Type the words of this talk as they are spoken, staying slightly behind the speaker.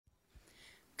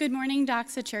Good morning,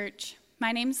 Doxa Church.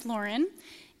 My name's Lauren,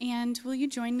 and will you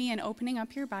join me in opening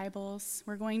up your Bibles?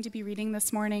 We're going to be reading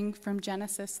this morning from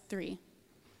Genesis 3.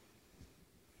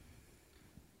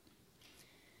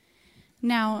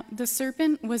 Now, the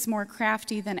serpent was more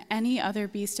crafty than any other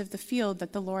beast of the field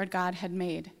that the Lord God had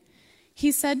made.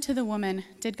 He said to the woman,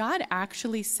 "Did God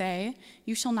actually say,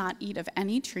 'You shall not eat of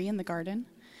any tree in the garden'?"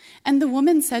 And the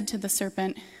woman said to the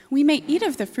serpent, "We may eat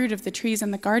of the fruit of the trees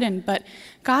in the garden, but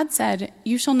God said,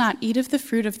 'You shall not eat of the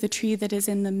fruit of the tree that is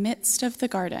in the midst of the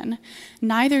garden,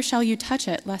 neither shall you touch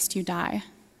it, lest you die.'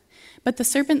 But the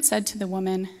serpent said to the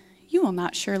woman, 'You will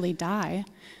not surely die.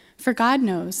 For God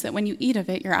knows that when you eat of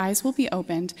it, your eyes will be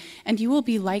opened, and you will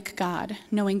be like God,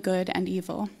 knowing good and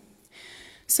evil.'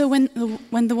 So when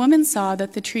the woman saw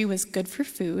that the tree was good for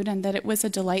food, and that it was a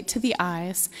delight to the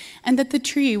eyes, and that the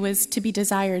tree was to be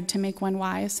desired to make one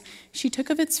wise, she took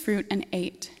of its fruit and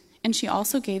ate. And she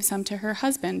also gave some to her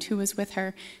husband who was with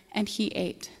her, and he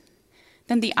ate.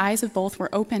 Then the eyes of both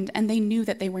were opened, and they knew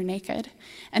that they were naked.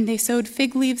 And they sewed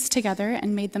fig leaves together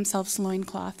and made themselves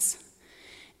loincloths.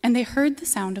 And they heard the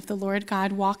sound of the Lord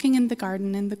God walking in the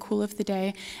garden in the cool of the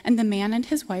day, and the man and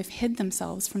his wife hid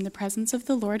themselves from the presence of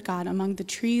the Lord God among the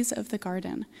trees of the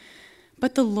garden.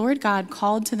 But the Lord God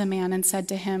called to the man and said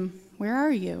to him, 'Where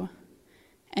are you?'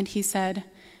 And he said,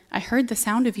 'I heard the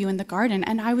sound of you in the garden,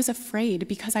 and I was afraid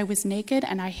because I was naked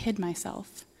and I hid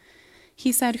myself.'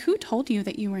 He said, 'Who told you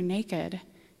that you were naked?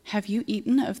 Have you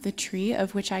eaten of the tree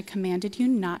of which I commanded you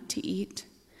not to eat?'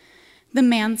 The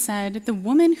man said, 'The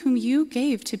woman whom you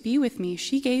gave to be with me,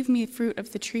 she gave me fruit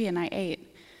of the tree, and I ate.'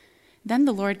 Then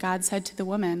the Lord God said to the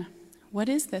woman, 'What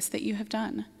is this that you have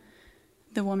done?'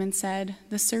 The woman said,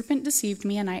 'The serpent deceived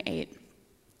me, and I ate.'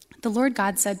 The Lord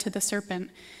God said to the serpent,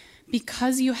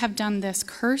 'Because you have done this,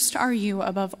 cursed are you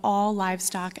above all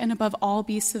livestock and above all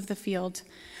beasts of the field.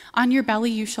 On your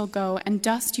belly you shall go, and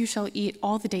dust you shall eat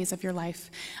all the days of your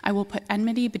life. I will put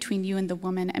enmity between you and the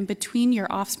woman, and between your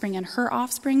offspring and her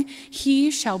offspring.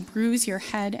 He shall bruise your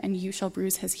head, and you shall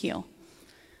bruise his heel.'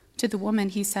 To the woman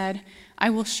he said, 'I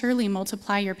will surely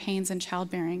multiply your pains in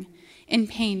childbearing. In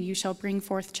pain you shall bring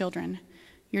forth children.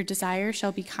 Your desire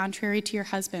shall be contrary to your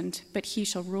husband, but he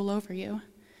shall rule over you.'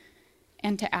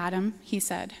 And to Adam he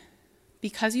said,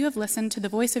 'Because you have listened to the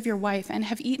voice of your wife and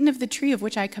have eaten of the tree of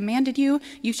which I commanded you,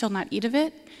 you shall not eat of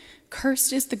it.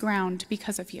 Cursed is the ground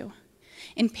because of you.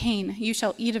 In pain you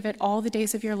shall eat of it all the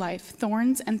days of your life.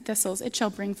 Thorns and thistles it shall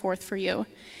bring forth for you.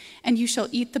 And you shall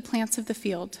eat the plants of the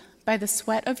field. By the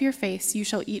sweat of your face you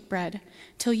shall eat bread,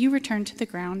 till you return to the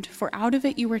ground, for out of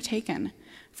it you were taken.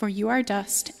 For you are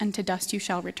dust, and to dust you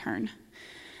shall return.'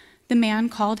 The man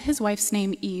called his wife's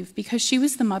name Eve, because she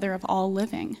was the mother of all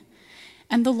living.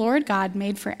 And the Lord God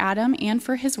made for Adam and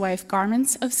for his wife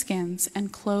garments of skins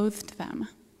and clothed them.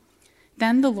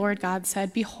 Then the Lord God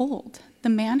said, 'Behold, the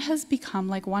man has become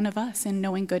like one of us in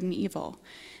knowing good and evil.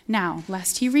 Now,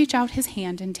 lest he reach out his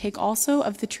hand and take also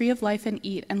of the tree of life and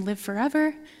eat and live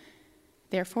forever.'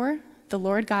 Therefore, the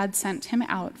Lord God sent him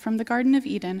out from the Garden of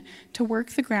Eden to work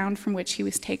the ground from which he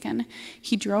was taken.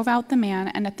 He drove out the man,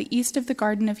 and at the east of the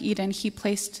Garden of Eden he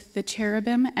placed the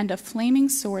cherubim and a flaming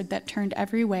sword that turned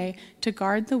every way to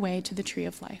guard the way to the tree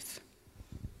of life."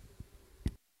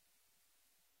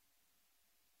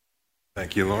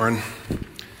 Thank you, Lauren.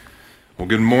 Well,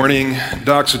 good morning,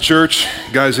 Doxa Church.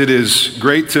 Guys, it is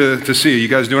great to see you. You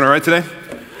guys doing all right today?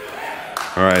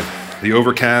 All right. The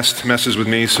overcast messes with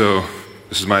me, so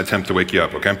this is my attempt to wake you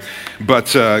up, okay?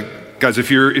 But guys, if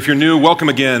you're new, welcome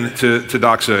again to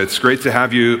Doxa. It's great to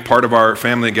have you part of our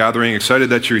family gathering. Excited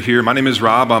that you're here. My name is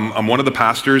Rob. I'm one of the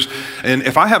pastors. And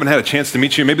if I haven't had a chance to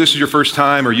meet you, maybe this is your first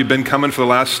time or you've been coming for the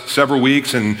last several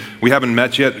weeks and we haven't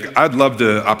met yet, I'd love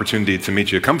the opportunity to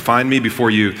meet you. Come find me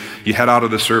before you head out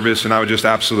of the service, and I would just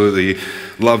absolutely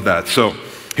love that. So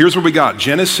here's what we got.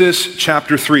 Genesis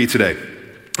chapter 3 today.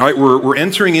 All right, we're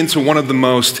entering into one of the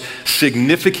most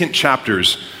significant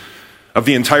chapters of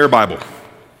the entire Bible.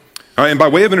 All right, and by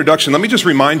way of introduction, let me just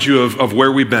remind you of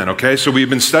where we've been, okay? So we've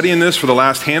been studying this for the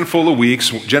last handful of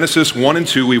weeks, Genesis 1 and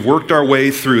 2. We've worked our way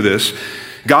through this.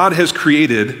 God has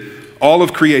created all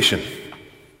of creation.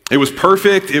 It was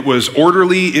perfect, it was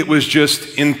orderly, it was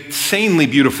just insanely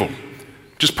beautiful,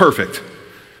 just perfect.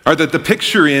 All right, the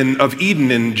picture of Eden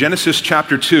in Genesis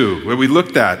chapter 2, where we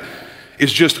looked at,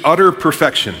 is just utter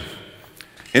perfection.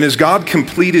 And as God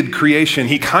completed creation,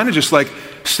 he kind of just like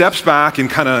steps back and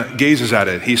kind of gazes at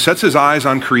it. He sets his eyes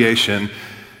on creation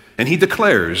and he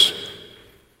declares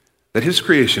that his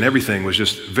creation, everything was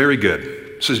just very good.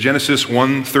 This is Genesis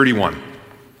 1:31.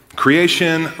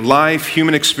 Creation, life,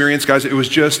 human experience, guys, it was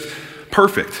just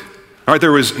perfect. All right,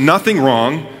 there was nothing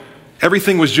wrong.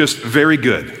 Everything was just very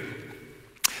good.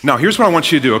 Now, here's what I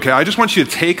want you to do, okay? I just want you to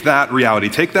take that reality,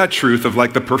 take that truth of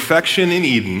like the perfection in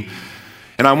Eden,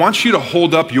 and I want you to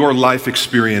hold up your life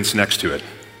experience next to it.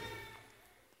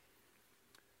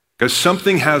 Because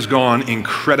something has gone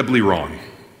incredibly wrong.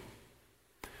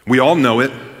 We all know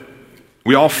it.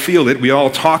 We all feel it. We all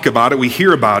talk about it. We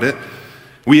hear about it.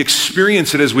 We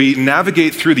experience it as we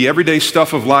navigate through the everyday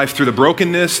stuff of life, through the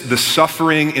brokenness, the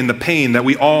suffering, and the pain that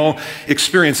we all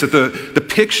experience. That the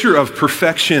picture of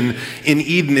perfection in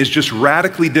Eden is just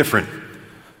radically different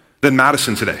than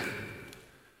Madison today.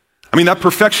 I mean, that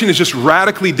perfection is just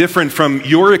radically different from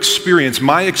your experience,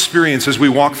 my experience as we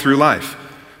walk through life.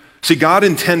 See, God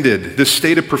intended this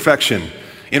state of perfection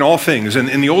in all things.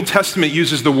 And the Old Testament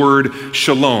uses the word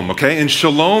shalom, okay? And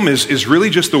shalom is really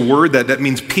just the word that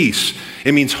means peace.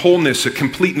 It means wholeness, a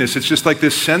completeness. It's just like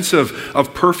this sense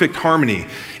of perfect harmony.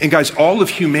 And guys, all of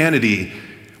humanity,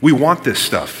 we want this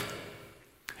stuff.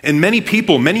 And many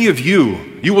people, many of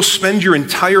you will spend your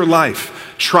entire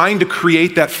life trying to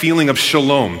create that feeling of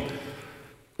shalom.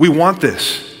 We want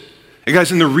this. And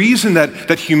guys, and the reason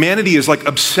that humanity is like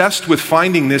obsessed with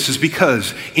finding this is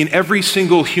because in every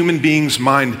single human being's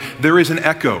mind, there is an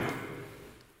echo.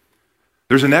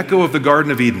 There's an echo of the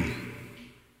Garden of Eden.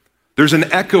 There's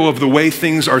an echo of the way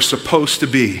things are supposed to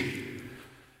be.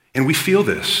 And we feel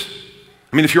this.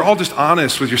 I mean, if you're all just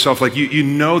honest with yourself, like you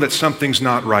know that something's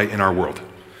not right in our world.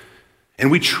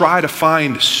 And we try to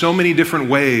find so many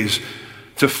different ways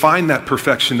to find that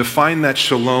perfection, to find that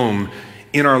shalom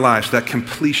in our lives, that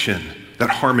completion, that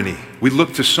harmony. We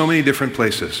look to so many different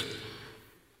places.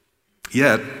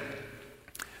 Yet,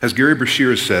 as Gary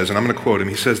Brashears says, and I'm going to quote him,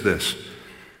 he says this: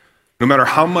 no matter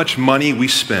how much money we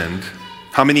spend,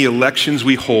 how many elections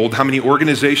we hold, how many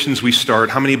organizations we start,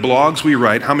 how many blogs we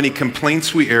write, how many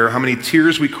complaints we air, how many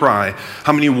tears we cry,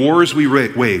 how many wars we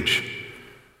wage,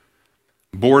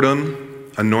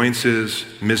 boredom, annoyances,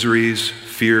 miseries,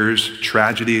 fears,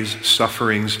 tragedies,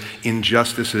 sufferings,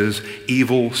 injustices,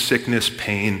 evil, sickness,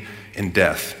 pain, and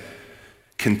death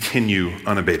continue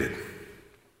unabated.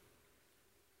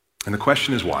 And the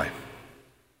question is why?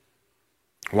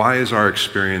 Why is our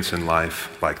experience in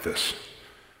life like this?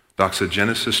 Doxa,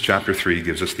 Genesis chapter 3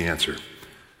 gives us the answer.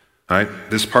 All right,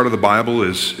 this part of the Bible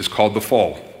is called the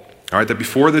fall. All right, that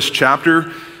before this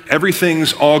chapter,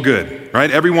 everything's all good,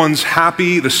 right? Everyone's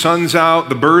happy, the sun's out,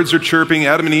 the birds are chirping,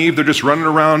 Adam and Eve, they're just running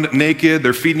around naked,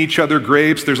 they're feeding each other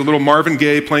grapes, there's a little Marvin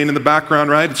Gaye playing in the background,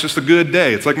 right? It's just a good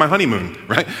day. It's like my honeymoon,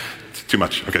 right? It's too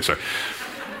much. Okay, sorry.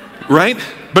 Right?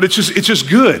 But it's just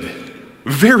good.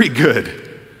 Very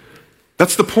good.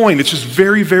 That's the point. It's just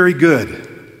very, very good.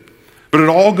 But it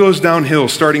all goes downhill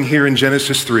starting here in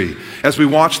Genesis 3 as we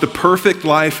watch the perfect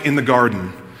life in the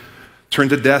garden turn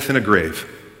to death in a grave.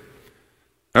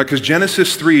 Because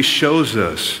Genesis 3 shows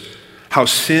us how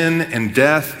sin and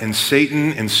death and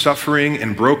Satan and suffering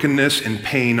and brokenness and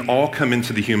pain all come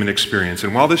into the human experience.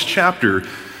 And while this chapter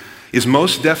is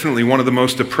most definitely one of the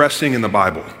most depressing in the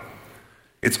Bible,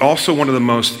 it's also one of the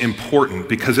most important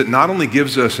because it not only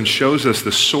gives us and shows us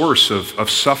the source of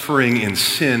suffering and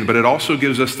sin, but it also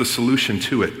gives us the solution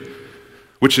to it,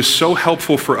 which is so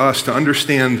helpful for us to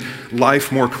understand life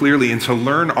more clearly and to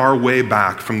learn our way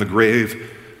back from the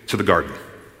grave to the garden.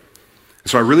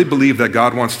 So I really believe that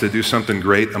God wants to do something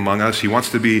great among us. He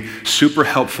wants to be super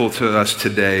helpful to us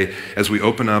today as we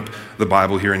open up the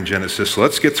Bible here in Genesis. So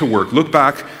let's get to work. Look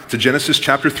back to Genesis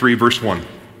chapter 3, verse 1.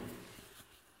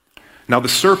 Now the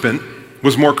serpent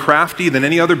was more crafty than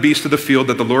any other beast of the field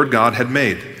that the Lord God had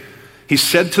made. He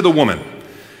said to the woman,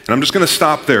 and I'm just going to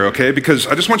stop there, okay? Because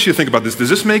I just want you to think about this. Does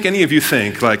this make any of you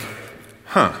think like,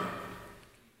 a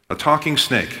talking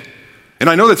snake? And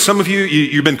I know that some of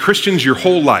you've been Christians your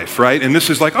whole life, right? And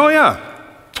this is like, oh yeah,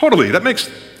 totally. That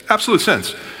makes absolute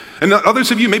sense. And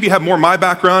others of you maybe have more my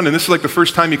background, and this is like the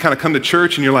first time you kind of come to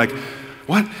church, and you're like,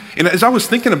 what? And as I was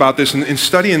thinking about this and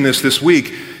studying this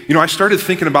week, I started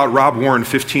thinking about Rob Warren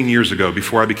 15 years ago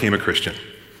before I became a Christian.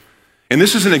 And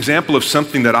this is an example of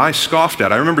something that I scoffed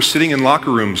at. I remember sitting in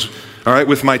locker rooms, all right,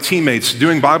 with my teammates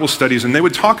doing Bible studies, and they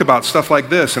would talk about stuff like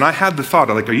this, and I had the thought,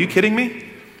 like, are you kidding me?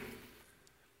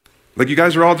 Like you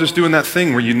guys are all just doing that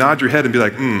thing where you nod your head and be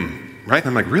like, right? And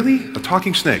I'm like, really? A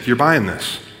talking snake, you're buying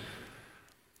this?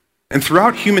 And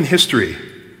throughout human history,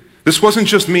 this wasn't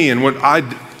just me and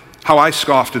how I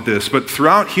scoffed at this, but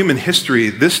throughout human history,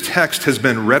 this text has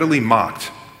been readily mocked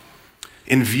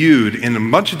and viewed in a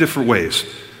bunch of different ways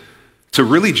to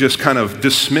really just kind of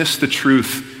dismiss the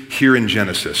truth here in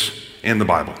Genesis and the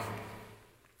Bible.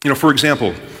 For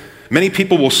example, many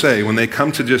people will say when they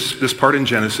come to just this part in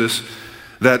Genesis,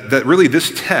 that really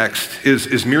this text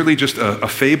is merely just a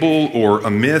fable or a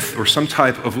myth or some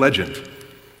type of legend.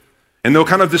 And they'll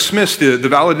kind of dismiss the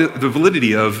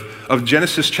validity of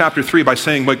Genesis chapter 3 by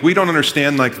saying, like, we don't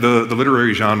understand like the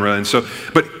literary genre. And so,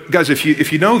 but guys,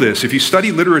 if you know this, if you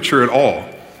study literature at all,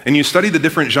 and you study the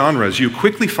different genres, you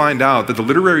quickly find out that the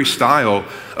literary style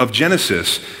of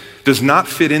Genesis does not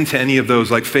fit into any of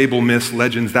those like fable, myths,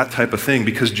 legends, that type of thing,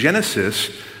 because Genesis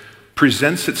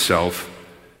presents itself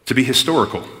to be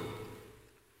historical.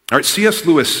 All right, C.S.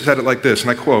 Lewis said it like this, and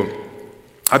I quote,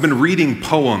 "I've been reading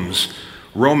poems,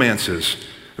 romances,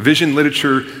 vision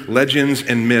literature, legends,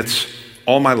 and myths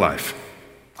all my life.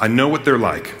 I know what they're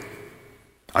like.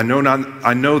 I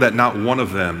know that not one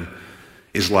of them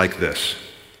is like this."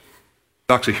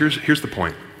 Doxa, here's the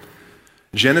point.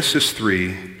 Genesis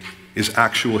 3 is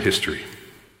actual history.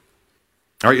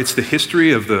 All right, it's the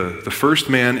history of the first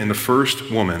man and the first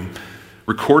woman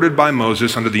recorded by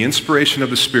Moses under the inspiration of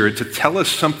the Spirit to tell us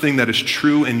something that is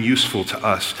true and useful to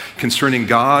us concerning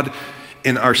God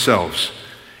and ourselves.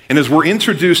 And as we're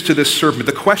introduced to this serpent,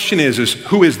 the question is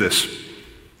who is this?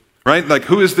 Right? Like,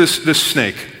 who is this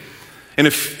snake? And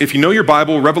if you know your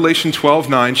Bible, Revelation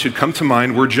 12:9 should come to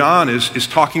mind, where John is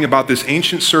talking about this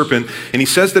ancient serpent, and he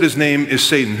says that his name is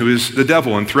Satan, who is the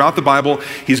devil. And throughout the Bible,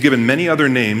 he's given many other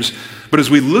names. But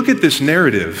as we look at this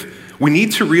narrative, we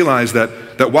need to realize that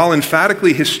while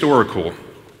emphatically historical,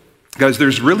 guys,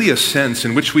 there's really a sense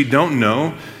in which we don't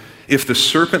know if the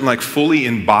serpent like fully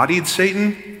embodied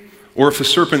Satan or if the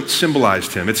serpent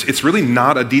symbolized him. It's really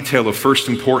not a detail of first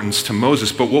importance to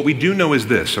Moses, but what we do know is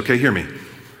this, okay, hear me.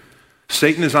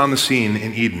 Satan is on the scene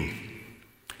in Eden.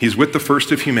 He's with the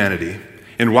first of humanity,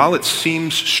 and while it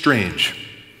seems strange,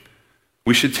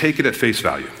 we should take it at face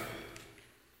value.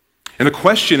 And the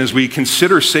question as we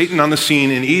consider Satan on the scene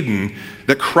in Eden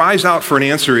that cries out for an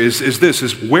answer is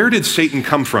where did Satan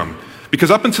come from?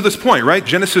 Because up until this point, right,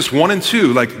 Genesis 1 and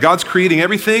 2, like God's creating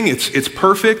everything, it's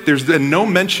perfect. There's been no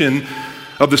mention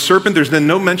of the serpent. There's been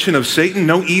no mention of Satan,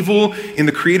 no evil in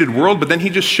the created world, but then he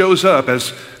just shows up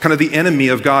as kind of the enemy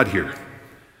of God here.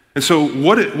 And so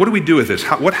what do we do with this?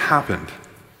 What happened?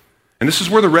 And this is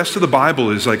where the rest of the Bible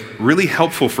is like really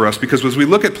helpful for us, because as we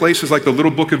look at places like the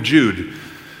little book of Jude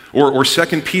or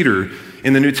 2 Peter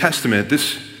in the New Testament,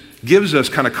 this gives us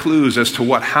kind of clues as to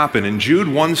what happened. And Jude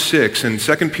 1:6 and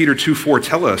 2 Peter 2:4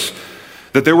 tell us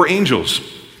that there were angels.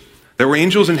 There were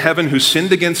angels in heaven who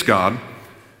sinned against God,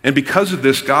 and because of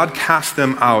this, God cast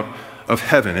them out of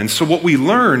heaven. And so what we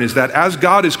learn is that as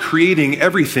God is creating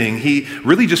everything, he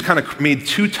really just kind of made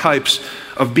two types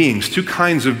of beings, two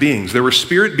kinds of beings. There were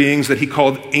spirit beings that he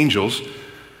called angels,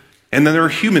 and then there were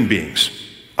human beings,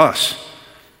 us.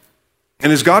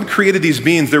 And as God created these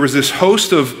beings, there was this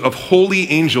host of holy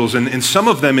angels, and some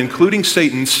of them, including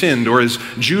Satan, sinned, or as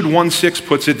Jude 1:6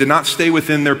 puts it, did not stay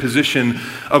within their position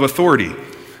of authority.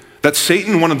 That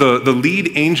Satan, one of the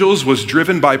lead angels, was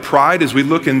driven by pride, as we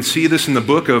look and see this in the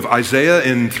book of Isaiah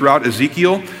and throughout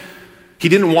Ezekiel. He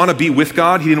didn't want to be with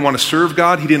God, he didn't want to serve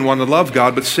God, he didn't want to love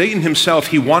God, but Satan himself,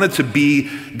 he wanted to be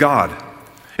God.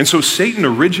 And so Satan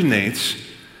originates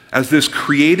as this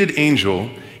created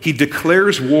angel. He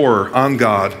declares war on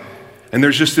God, and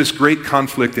there's just this great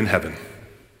conflict in heaven.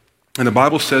 And the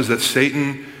Bible says that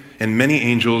Satan and many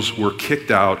angels were kicked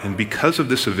out, and because of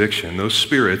this eviction, those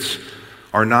spirits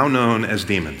are now known as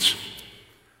demons.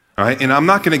 All right, and I'm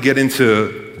not going to get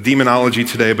into demonology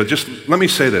today, but just let me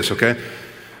say this, okay?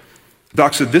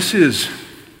 Doxa, this is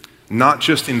not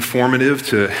just informative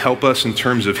to help us in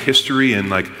terms of history and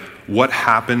like what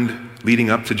happened leading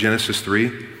up to Genesis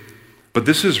 3, but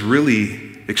this is really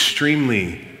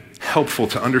extremely helpful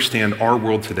to understand our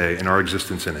world today and our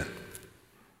existence in it.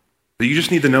 But you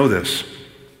just need to know this,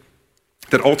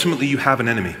 that ultimately you have an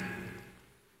enemy.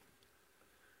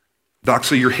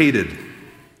 Doxa, you're hated.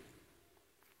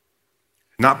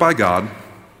 Not by God,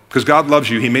 because God loves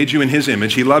you. He made you in his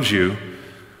image. He loves you,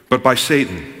 but by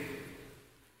Satan.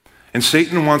 And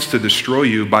Satan wants to destroy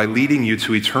you by leading you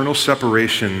to eternal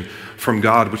separation from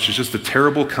God, which is just the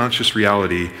terrible conscious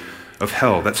reality of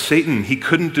hell. That Satan, he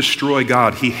couldn't destroy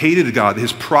God. He hated God.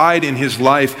 His pride in his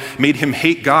life made him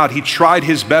hate God. He tried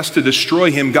his best to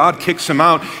destroy him. God kicks him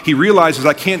out. He realizes,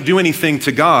 I can't do anything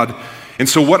to God. And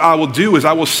so what I will do is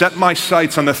I will set my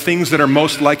sights on the things that are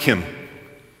most like him.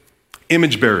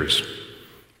 Image bearers,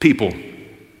 people.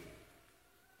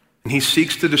 And he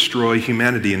seeks to destroy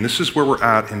humanity. And this is where we're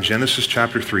at in Genesis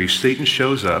chapter 3. Satan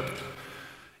shows up,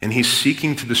 and he's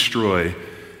seeking to destroy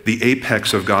the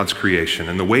apex of God's creation.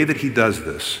 And the way that he does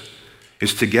this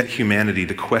is to get humanity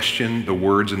to question the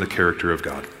words and the character of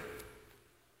God.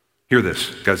 Hear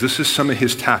this, guys. This is some of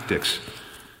his tactics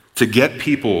to get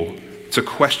people to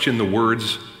question the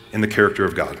words and the character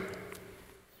of God.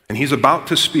 And he's about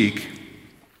to speak,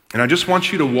 and I just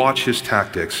want you to watch his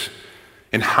tactics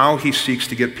and how he seeks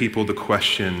to get people to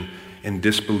question and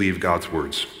disbelieve God's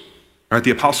words. All right,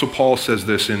 the Apostle Paul says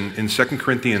this in 2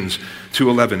 Corinthians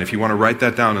 2:11. If you want to write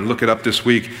that down and look it up this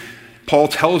week, Paul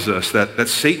tells us that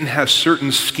Satan has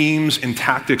certain schemes and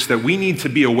tactics that we need to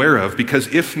be aware of,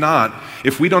 because if not,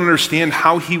 if we don't understand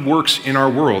how he works in our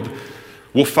world,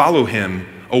 we'll follow him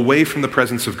away from the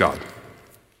presence of God.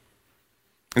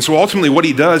 And so ultimately what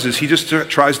he does is he just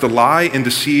tries to lie and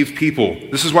deceive people.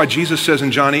 This is why Jesus says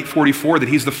in John 8:44 that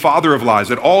he's the father of lies,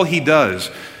 that all he does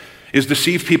is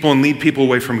deceive people and lead people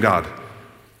away from God.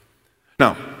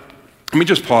 Now, let me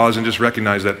just pause and just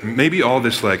recognize that maybe all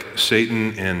this like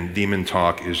Satan and demon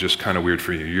talk is just kind of weird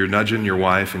for you. You're nudging your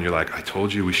wife and you're like, I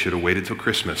told you we should have waited till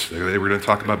Christmas. They were going to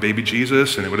talk about baby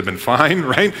Jesus and it would have been fine,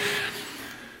 right?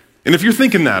 And if you're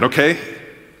thinking that, okay,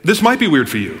 this might be weird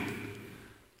for you.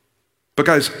 But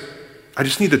guys, I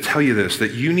just need to tell you this,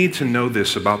 that you need to know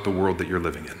this about the world that you're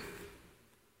living in.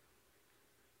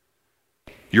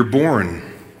 You're born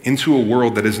into a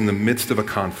world that is in the midst of a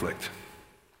conflict,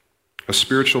 a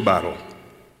spiritual battle.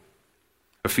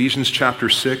 Ephesians chapter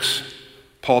 6,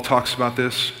 Paul talks about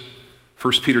this.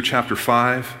 1 Peter chapter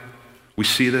 5, we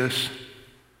see this.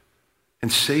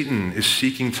 And Satan is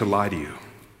seeking to lie to you,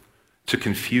 to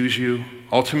confuse you,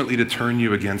 ultimately to turn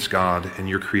you against God and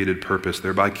your created purpose,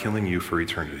 thereby killing you for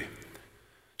eternity.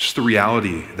 Just the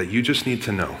reality that you just need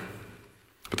to know.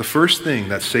 But the first thing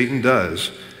that Satan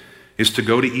does is to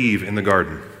go to Eve in the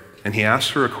garden, and he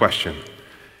asks her a question.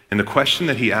 And the question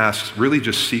that he asks really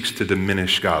just seeks to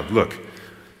diminish God. Look,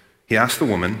 he asked the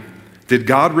woman, did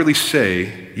God really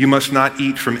say you must not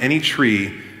eat from any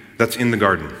tree that's in the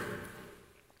garden?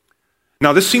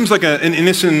 Now, this seems like an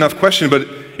innocent enough question, but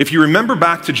if you remember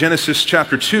back to Genesis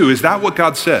chapter 2, is that what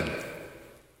God said?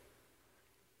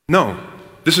 No,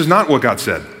 this is not what God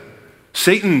said.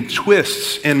 Satan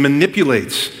twists and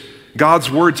manipulates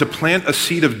God's word to plant a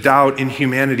seed of doubt in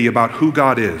humanity about who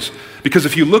God is. Because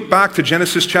if you look back to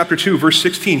Genesis chapter 2, verse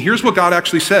 16, here's what God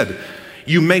actually said.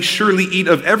 You may surely eat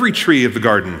of every tree of the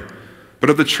garden, but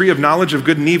of the tree of knowledge of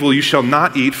good and evil you shall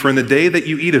not eat, for in the day that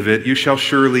you eat of it, you shall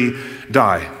surely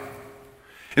die.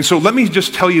 And so let me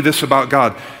just tell you this about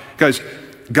God. Guys,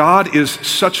 God is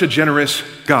such a generous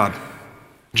God.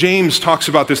 James talks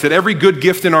about this, that every good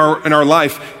gift in our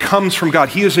life comes from God.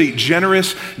 He is a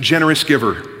generous, generous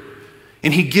giver.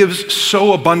 And he gives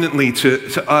so abundantly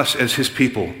to us as his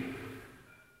people.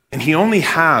 And he only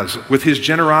has, with his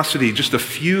generosity, just a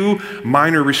few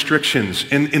minor restrictions.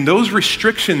 And in those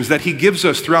restrictions that he gives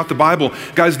us throughout the Bible,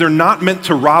 guys, they're not meant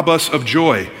to rob us of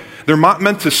joy. They're not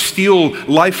meant to steal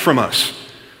life from us.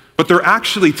 But they're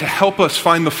actually to help us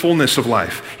find the fullness of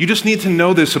life. You just need to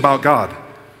know this about God.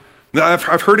 Now,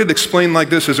 I've heard it explained like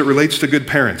this as it relates to good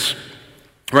parents,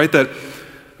 right? That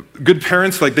good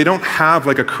parents, like they don't have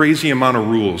like a crazy amount of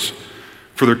rules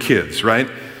for their kids, right?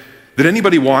 Did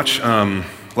anybody watch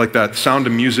like that Sound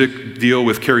of Music deal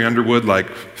with Carrie Underwood like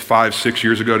 5-6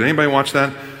 years ago? Did anybody watch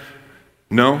that?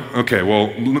 No? Okay,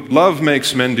 well, love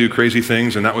makes men do crazy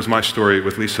things, and that was my story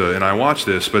with Lisa, and I watched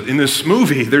this. But in this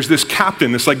movie, there's this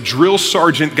captain, this like drill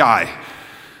sergeant guy,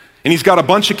 and he's got a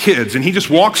bunch of kids, and he just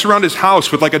walks around his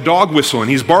house with like a dog whistle, and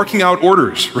he's barking out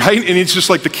orders, right? And it's just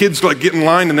like the kids like get in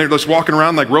line, and they're just walking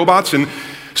around like robots. And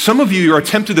some of you are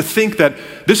tempted to think that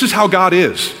this is how God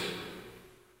is.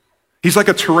 He's like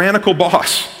a tyrannical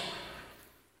boss.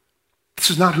 This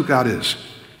is not who God is.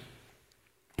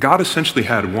 God essentially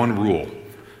had one rule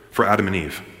for Adam and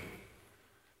Eve.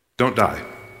 Don't die.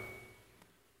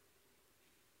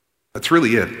 That's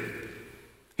really it.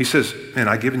 He says, man,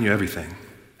 I've given you everything.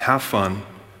 Have fun,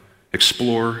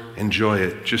 explore, enjoy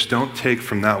it. Just don't take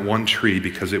from that one tree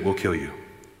because it will kill you.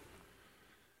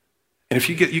 And if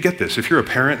you get this, if you're a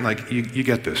parent, like you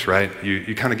get this, right?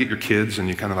 You kind of get your kids and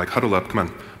you kind of like huddle up. Come on,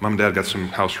 mom and dad got some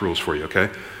house rules for you, okay?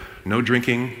 No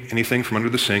drinking anything from under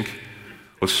the sink.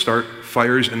 Let's start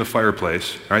fires in the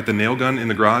fireplace, all right? The nail gun in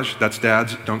the garage, that's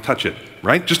dad's, don't touch it,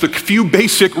 right? Just a few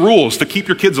basic rules to keep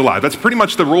your kids alive. That's pretty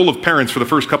much the role of parents for the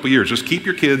first couple years. Just keep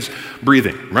your kids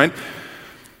breathing, right?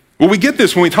 Well, we get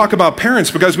this when we talk about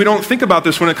parents because we don't think about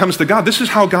this when it comes to God. This is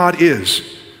how God is.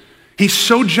 He's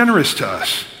so generous to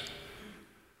us.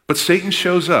 But Satan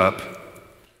shows up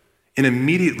and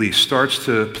immediately starts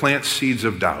to plant seeds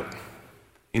of doubt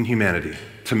in humanity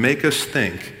to make us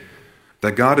think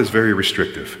that God is very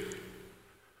restrictive.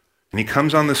 And he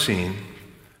comes on the scene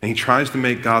and he tries to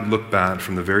make God look bad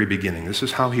from the very beginning. This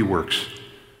is how he works.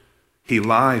 He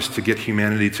lies to get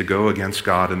humanity to go against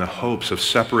God in the hopes of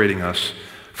separating us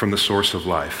from the source of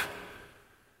life.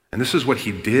 And this is what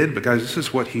he did, but guys, this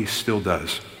is what he still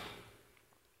does.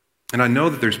 And I know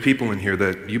that there's people in here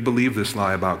that you believe this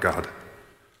lie about God.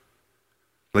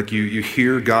 Like you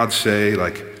hear God say,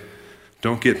 like,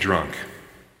 don't get drunk,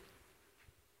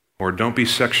 or don't be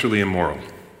sexually immoral.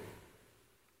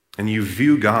 And you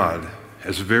view God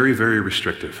as very, very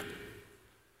restrictive.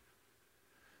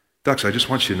 Ducks, I just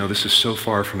want you to know this is so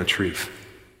far from the truth.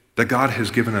 That God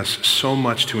has given us so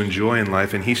much to enjoy in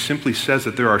life, and he simply says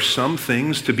that there are some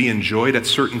things to be enjoyed at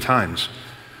certain times.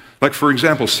 Like, for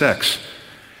example, sex.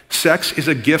 Sex is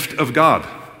a gift of God.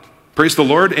 Praise the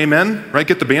Lord, amen? Right?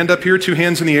 Get the band up here, 2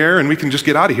 hands in the air, and we can just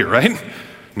get out of here, right?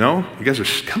 No? You guys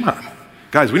are, come on.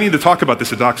 Guys, we need to talk about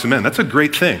this at Doxa Men. That's a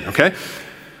great thing, okay?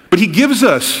 But he gives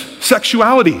us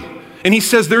sexuality, and he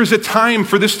says there's a time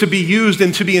for this to be used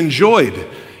and to be enjoyed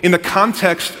in the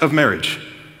context of marriage.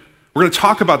 We're going to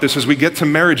talk about this as we get to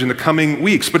marriage in the coming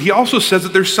weeks, but he also says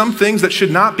that there's some things that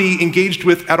should not be engaged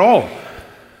with at all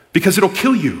because it'll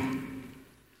kill you.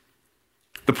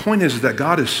 The point is that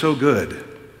God is so good,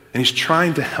 and he's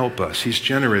trying to help us. He's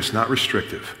generous, not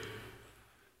restrictive.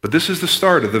 But this is the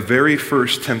start of the very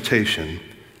first temptation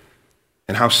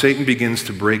and how Satan begins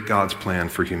to break God's plan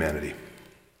for humanity.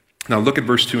 Now look at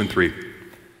verse 2 and 3.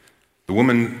 The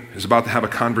woman is about to have a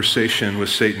conversation with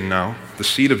Satan now. The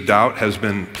seed of doubt has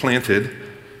been planted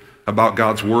about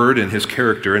God's word and his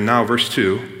character. And now verse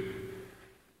 2,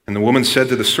 and the woman said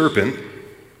to the serpent,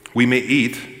 we may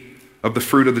eat of the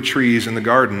fruit of the trees in the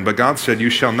garden, but God said, you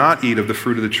shall not eat of the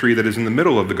fruit of the tree that is in the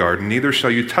middle of the garden, neither shall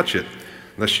you touch it,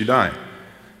 lest you die.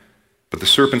 But the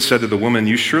serpent said to the woman,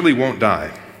 you surely won't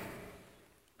die.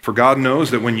 For God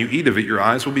knows that when you eat of it, your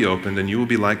eyes will be opened, and you will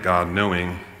be like God,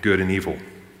 knowing good and evil.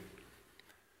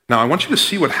 Now, I want you to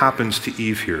see what happens to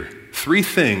Eve here. 3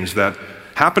 things that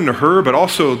happen to her, but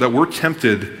also that we're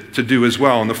tempted to do as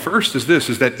well. And the first is this,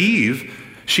 is that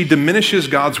Eve, she diminishes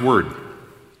God's word.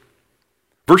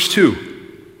 Verse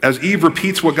 2, as Eve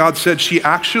repeats what God said, she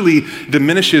actually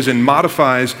diminishes and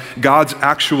modifies God's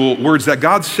actual words that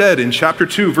God said in chapter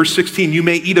 2, verse 16, you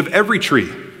may eat of every tree.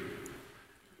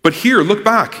 But here, look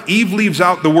back, Eve leaves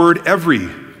out the word every.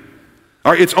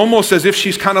 All right, it's almost as if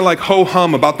she's kind of like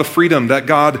ho-hum about the freedom that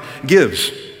God gives.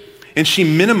 And she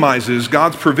minimizes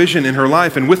God's provision in her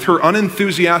life. And with her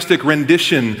unenthusiastic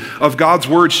rendition of God's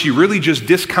word, she really just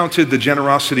discounted the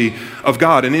generosity of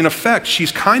God. And in effect,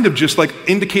 she's kind of just like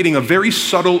indicating a very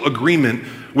subtle agreement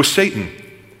with Satan.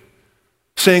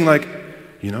 Saying like,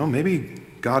 maybe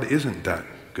God isn't that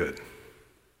good.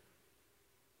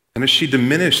 And as she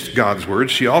diminished God's word,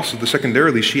 she also,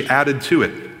 secondarily, she added to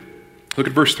it. Look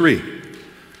at verse 3.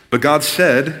 But God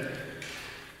said,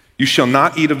 you shall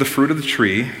not eat of the fruit of the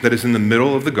tree that is in the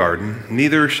middle of the garden,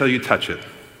 neither shall you touch it.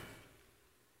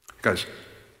 Guys,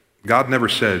 God never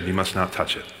said you must not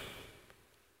touch it.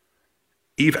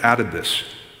 Eve added this.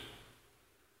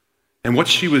 And what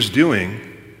she was doing,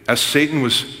 as Satan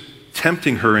was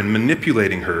tempting her and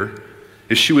manipulating her,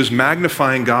 is she was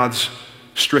magnifying God's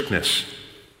strictness.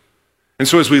 And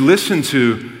so as we listen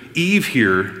to Eve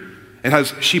here, and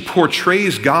as she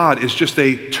portrays God as just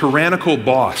a tyrannical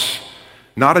boss,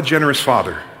 not a generous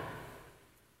father.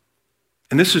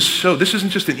 And this isn't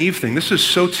just an Eve thing. This is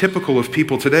so typical of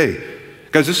people today.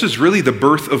 Guys, this is really the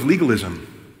birth of legalism.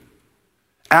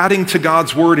 Adding to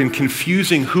God's word and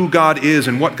confusing who God is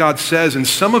and what God says. And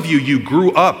some of you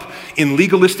grew up in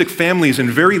legalistic families and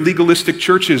very legalistic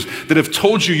churches that have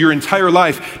told you your entire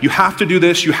life, you have to do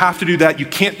this, you have to do that, you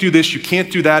can't do this, you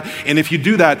can't do that, and if you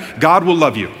do that, God will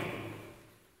love you.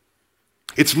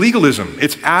 It's legalism.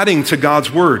 It's adding to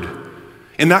God's word.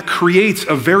 And that creates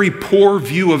a very poor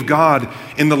view of God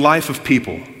in the life of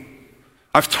people.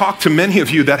 I've talked to many of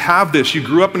you that have this. You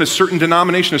grew up in a certain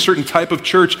denomination, a certain type of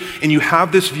church, and you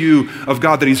have this view of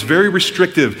God that he's very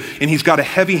restrictive and he's got a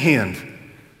heavy hand.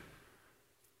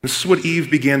 This is what Eve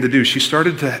began to do. She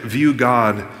started to view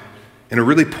God in a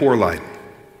really poor light.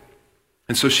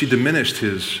 And so she diminished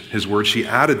his word. She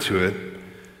added to it,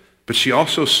 but she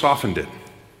also softened it.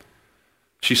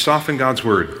 She softened God's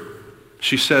word.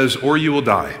 She says, or you will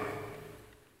die.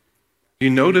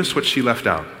 You notice what she left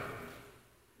out.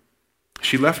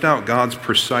 She left out God's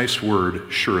precise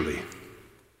word, surely.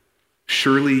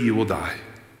 Surely you will die.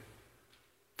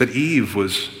 That Eve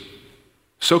was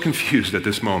so confused at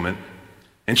this moment,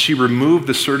 and she removed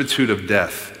the certitude of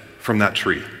death from that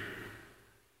tree.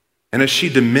 And as she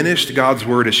diminished God's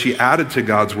word, as she added to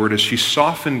God's word, as she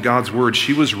softened God's word,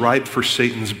 she was ripe for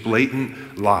Satan's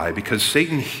blatant lie, because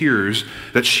Satan hears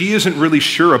that she isn't really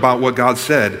sure about what God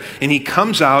said, and he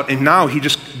comes out and now he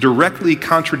just directly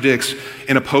contradicts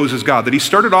and opposes God. That he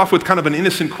started off with kind of an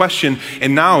innocent question,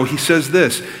 and now he says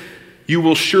this, you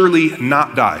will surely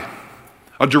not die.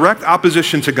 A direct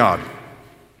opposition to God.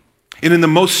 And in the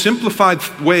most simplified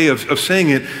way of saying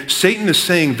it, Satan is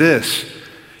saying this,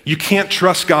 you can't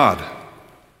trust God.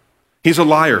 He's a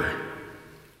liar.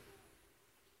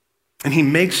 And he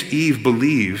makes Eve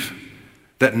believe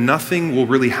that nothing will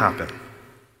really happen.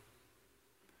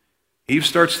 Eve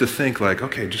starts to think like,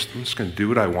 okay, I'm just going to do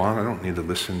what I want. I don't need to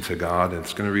listen to God.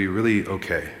 It's going to be really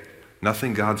okay.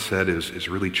 Nothing God said is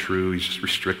really true. He's just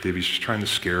restrictive. He's just trying to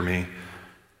scare me.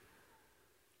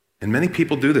 And many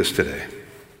people do this today.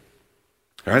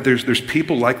 All right, there's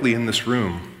people likely in this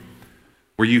room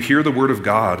where you hear the word of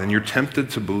God and you're tempted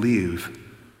to believe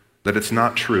that it's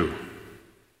not true.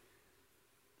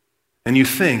 And you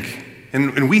think,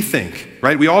 and we think,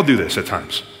 right? We all do this at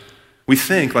times. We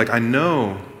think, like, I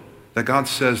know that God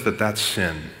says that that's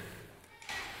sin,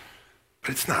 but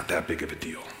it's not that big of a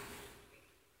deal.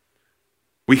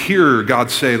 We hear God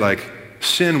say, like,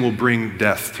 sin will bring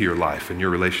death to your life and your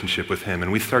relationship with him,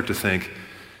 and we start to think,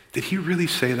 did he really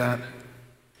say that?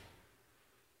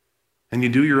 And you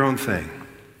do your own thing.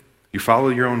 You follow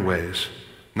your own ways,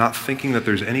 not thinking that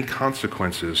there's any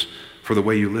consequences for the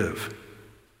way you live.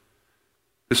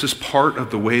 This is part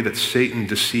of the way that Satan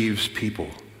deceives people,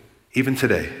 even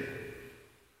today.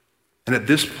 And at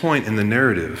this point in the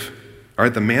narrative, all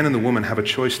right, the man and the woman have a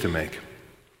choice to make.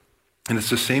 And it's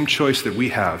the same choice that we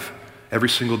have every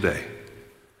single day.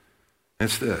 And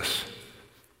it's this: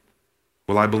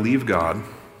 will I believe God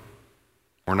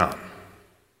or not?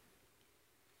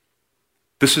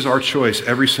 This is our choice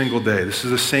every single day. This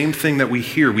is the same thing that we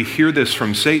hear. We hear this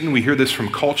from Satan. We hear this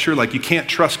from culture. Like, you can't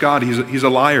trust God. He's a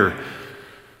liar.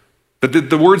 But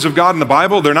the words of God in the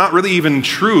Bible, they're not really even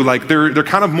true. Like, they're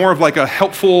kind of more of like a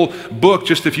helpful book.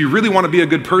 Just if you really want to be a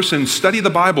good person, study the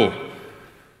Bible.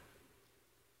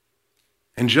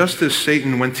 And just as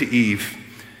Satan went to Eve,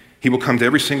 he will come to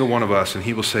every single one of us and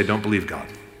he will say, don't believe God.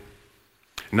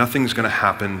 Nothing's going to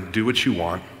happen. Do what you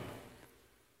want.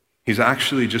 He's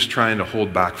actually just trying to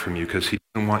hold back from you because he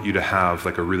doesn't want you to have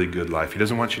like a really good life. He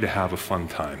doesn't want you to have a fun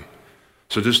time.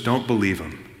 So just don't believe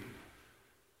him.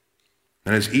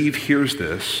 And as Eve hears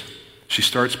this, she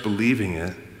starts believing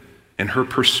it, and her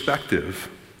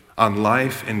perspective on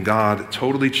life and God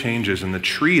totally changes. And the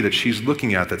tree that she's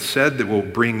looking at that said that will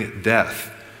bring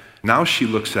death, now she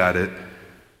looks at it,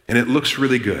 and it looks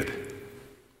really good.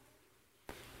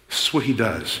 This is what he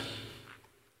does.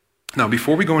 Now,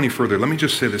 before we go any further, let me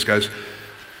just say this, guys.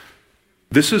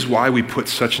 This is why we put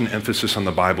such an emphasis on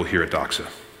the Bible here at Doxa.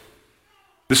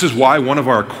 This is why one of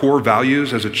our core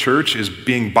values as a church is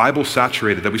being Bible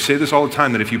saturated, that we say this all the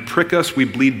time, that if you prick us, we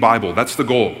bleed Bible. That's the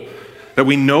goal, that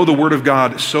we know the Word of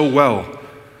God so well.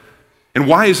 And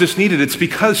why is this needed? It's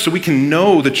because so we can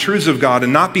know the truths of God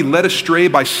and not be led astray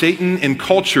by Satan and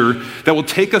culture that will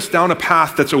take us down a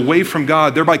path that's away from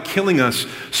God, thereby killing us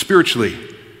spiritually.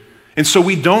 And so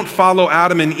we don't follow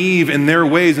Adam and Eve in their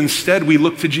ways. Instead, we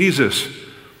look to Jesus,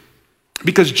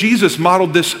 because Jesus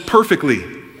modeled this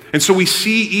perfectly. And so we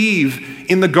see Eve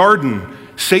in the garden.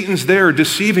 Satan's there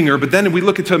deceiving her. But then we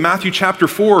look into Matthew chapter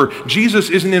 4. Jesus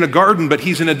isn't in a garden, but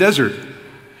he's in a desert.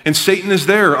 And Satan is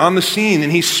there on the scene,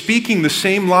 and he's speaking the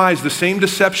same lies, the same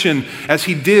deception as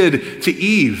he did to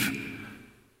Eve.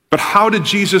 But how did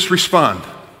Jesus respond?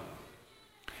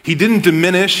 He didn't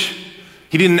diminish,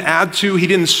 he didn't add to, he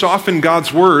didn't soften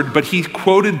God's word, but he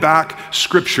quoted back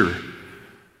Scripture.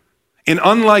 And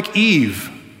unlike Eve,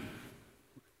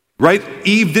 right?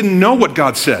 Eve didn't know what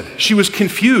God said. She was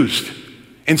confused.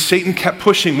 And Satan kept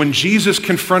pushing. When Jesus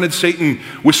confronted Satan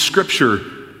with Scripture,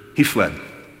 he fled.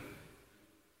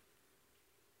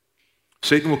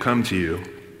 Satan will come to you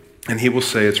and he will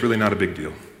say, it's really not a big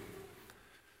deal.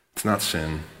 It's not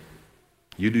sin.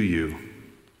 You do you.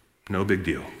 No big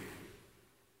deal.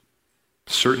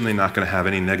 Certainly not going to have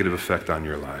any negative effect on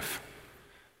your life.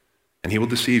 And he will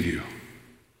deceive you.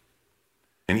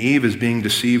 And Eve is being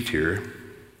deceived here.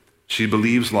 She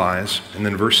believes lies. And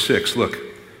then verse 6, look.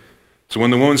 So when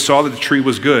the woman saw that the tree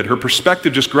was good, her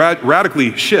perspective just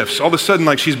radically shifts. All of a sudden,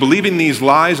 like, she's believing these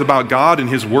lies about God and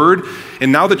his word,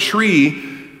 and now the tree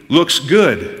looks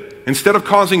good. Instead of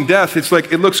causing death, it's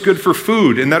like it looks good for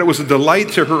food, and that it was a delight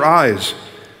to her eyes.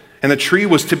 And the tree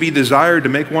was to be desired to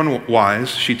make one wise.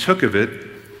 She took of it,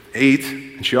 ate,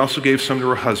 and she also gave some to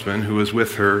her husband who was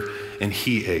with her, and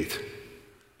he ate.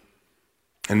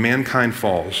 And mankind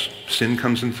falls. Sin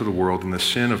comes into the world, and the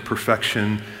sin of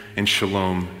perfection and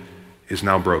shalom is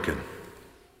now broken.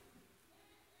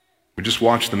 We just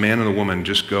watched the man and the woman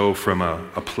just go from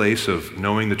a place of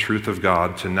knowing the truth of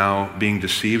God to now being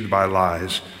deceived by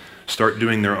lies, start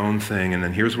doing their own thing. And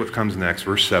then here's what comes next,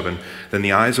 verse 7. Then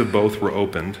the eyes of both were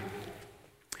opened,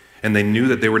 and they knew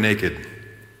that they were naked.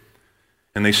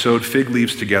 And they sewed fig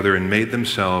leaves together and made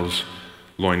themselves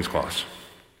loincloths.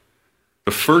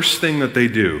 The first thing that they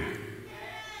do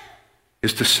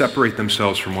is to separate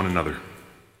themselves from one another.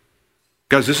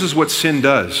 Guys, this is what sin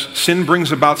does. Sin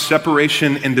brings about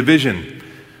separation and division.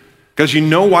 Guys, you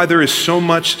know why there is so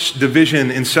much division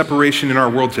and separation in our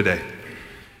world today?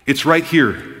 It's right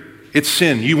here. It's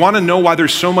sin. You want to know why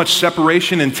there's so much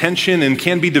separation and tension and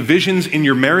can be divisions in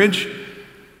your marriage?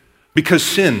 Because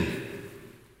sin.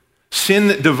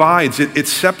 Sin divides, it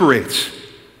separates.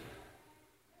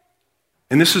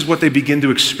 And this is what they begin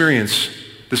to experience,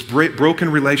 this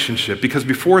broken relationship. Because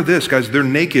before this, guys, they're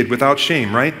naked without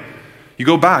shame, right? You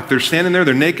go back, they're standing there,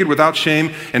 they're naked without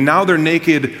shame, and now they're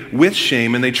naked with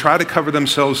shame, and they try to cover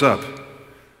themselves up.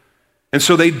 And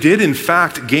so they did, in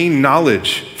fact, gain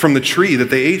knowledge from the tree that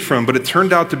they ate from, but it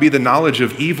turned out to be the knowledge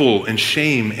of evil and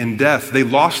shame and death. They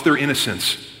lost their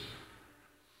innocence.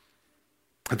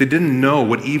 But they didn't know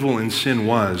what evil and sin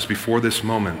was before this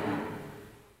moment.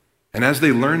 And as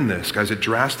they learned this, guys, it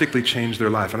drastically changed their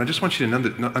life. And I just want you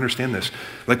to understand this.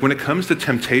 Like when it comes to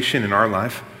temptation in our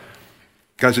life,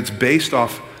 guys, it's based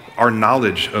off our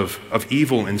knowledge of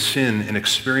evil and sin and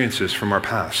experiences from our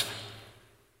past.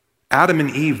 Adam and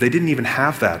Eve, they didn't even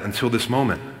have that until this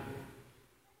moment.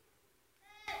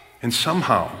 And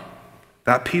somehow,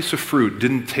 that piece of fruit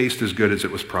didn't taste as good as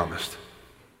it was promised.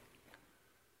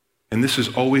 And this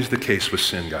is always the case with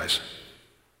sin, guys.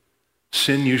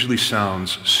 Sin usually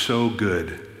sounds so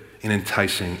good and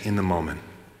enticing in the moment.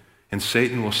 And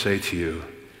Satan will say to you,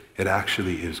 it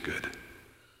actually is good.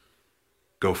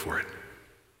 Go for it.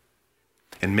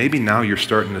 And maybe now you're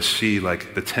starting to see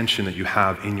like the tension that you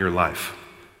have in your life.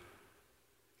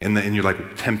 And you're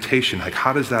like, temptation, like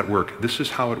how does that work? This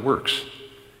is how it works.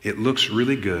 It looks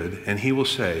really good, and he will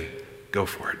say, go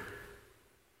for it.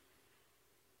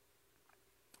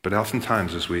 But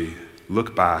oftentimes as we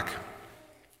look back,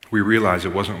 we realize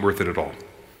it wasn't worth it at all.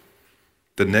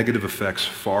 The negative effects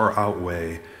far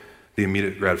outweigh the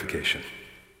immediate gratification.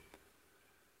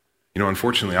 You know,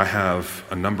 unfortunately, I have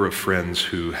a number of friends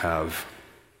who have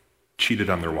cheated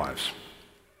on their wives.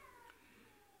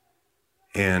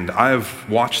 And I've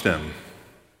watched them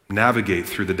navigate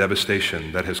through the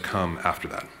devastation that has come after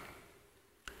that.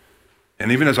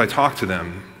 And even as I talk to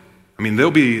them, I mean,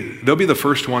 they'll be the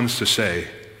first ones to say,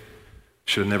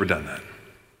 should have never done that.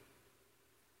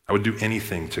 I would do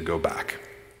anything to go back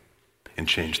and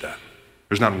change that.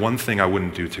 There's not one thing I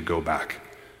wouldn't do to go back.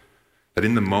 That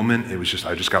in the moment, it was just,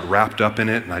 I just got wrapped up in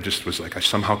it, and I just was like, I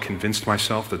somehow convinced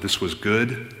myself that this was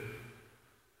good.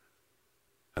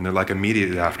 And they're like,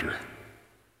 immediately after,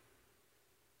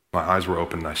 my eyes were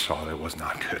open and I saw that it was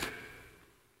not good.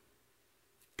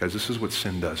 Guys, this is what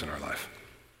sin does in our life.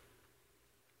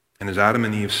 And as Adam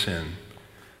and Eve sin,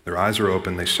 their eyes were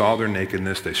open, they saw their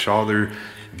nakedness, they saw their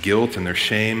guilt and their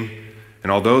shame,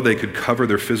 and although they could cover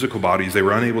their physical bodies, they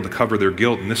were unable to cover their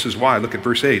guilt, and this is why, look at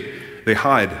verse 8, they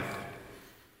hide.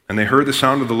 And they heard the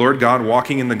sound of the Lord God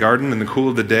walking in the garden in the cool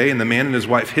of the day, and the man and his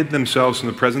wife hid themselves from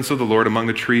the presence of the Lord among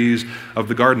the trees of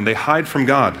the garden. They hide from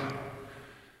God.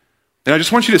 And I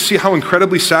just want you to see how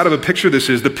incredibly sad of a picture this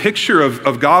is. The picture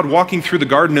of God walking through the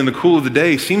garden in the cool of the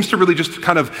day seems to really just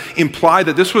kind of imply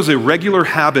that this was a regular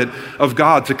habit of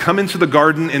God to come into the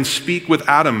garden and speak with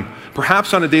Adam,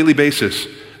 perhaps on a daily basis.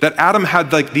 That Adam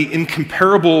had like the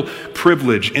incomparable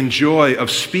privilege and joy of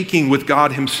speaking with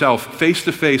God himself face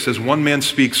to face as one man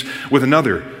speaks with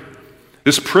another.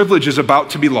 This privilege is about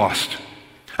to be lost.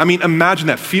 I mean, imagine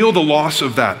that. Feel the loss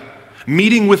of that.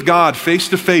 Meeting with God face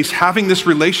to face, having this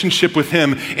relationship with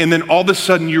him, and then all of a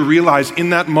sudden you realize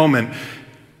in that moment,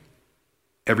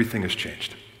 everything has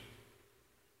changed.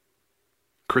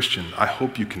 Christian, I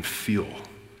hope you can feel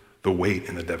the weight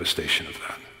and the devastation of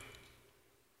that.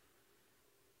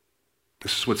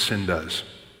 This is what sin does.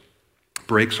 It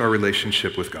breaks our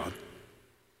relationship with God.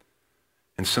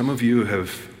 And some of you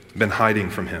have been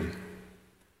hiding from him.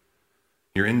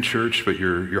 You're in church, but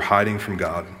you're hiding from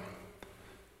God.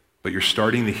 But you're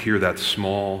starting to hear that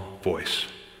small voice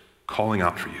calling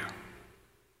out for you.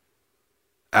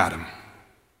 Adam,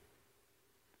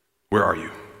 where are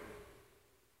you?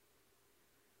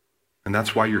 And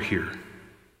that's why you're here.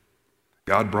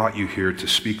 God brought you here to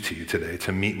speak to you today,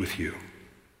 to meet with you.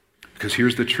 Because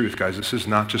here's the truth, guys. This is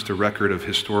not just a record of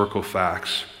historical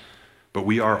facts, but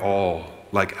we are all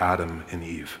like Adam and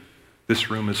Eve. This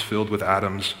room is filled with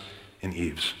Adams and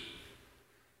Eves.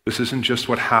 This isn't just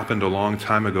what happened a long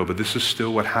time ago, but this is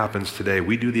still what happens today.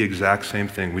 We do the exact same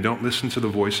thing. We don't listen to the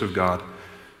voice of God.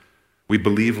 We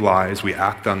believe lies, we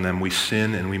act on them, we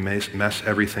sin, and we mess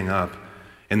everything up.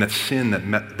 And that sin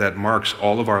that marks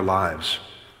all of our lives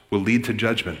will lead to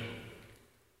judgment.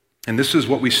 And this is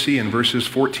what we see in verses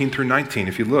 14 through 19.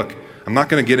 If you look, I'm not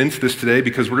going to get into this today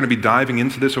because we're going to be diving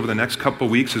into this over the next couple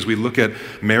of weeks as we look at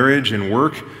marriage and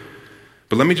work.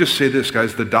 But let me just say this,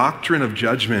 guys, the doctrine of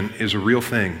judgment is a real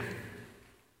thing.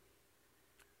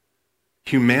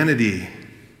 Humanity,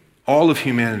 all of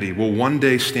humanity, will one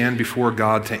day stand before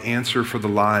God to answer for the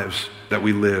lives that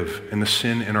we live and the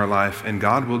sin in our life, and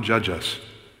God will judge us.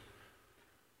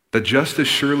 That just as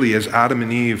surely as Adam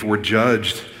and Eve were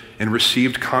judged and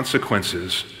received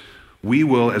consequences, we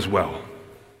will as well.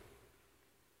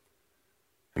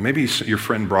 And maybe your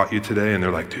friend brought you today and they're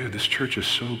like, dude, this church is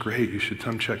so great, you should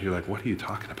come check. You're like, what are you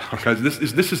talking about? Guys,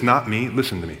 this is not me.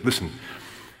 Listen to me. Listen.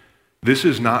 This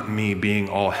is not me being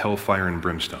all hellfire and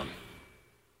brimstone.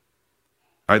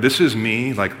 All right, this is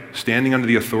me like standing under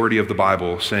the authority of the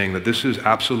Bible saying that this is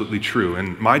absolutely true.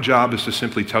 And my job is to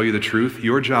simply tell you the truth.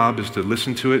 Your job is to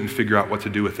listen to it and figure out what to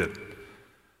do with it.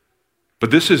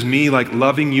 But this is me like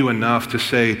loving you enough to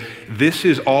say, this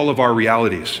is all of our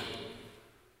realities.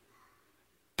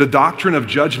 The doctrine of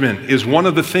judgment is one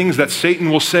of the things that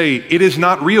Satan will say, it is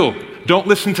not real. Don't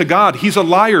listen to God. He's a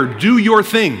liar. Do your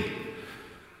thing.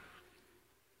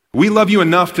 We love you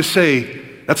enough to say,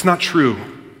 that's not true.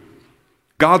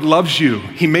 God loves you.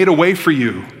 He made a way for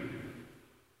you.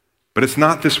 But it's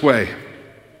not this way.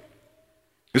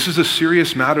 This is a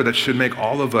serious matter that should make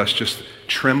all of us just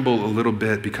tremble a little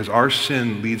bit because our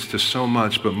sin leads to so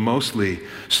much, but mostly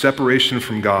separation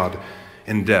from God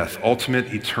and death,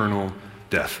 ultimate eternal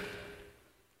death.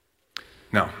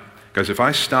 Now, guys, if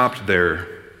I stopped there,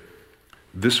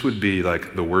 this would be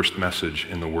like the worst message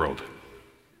in the world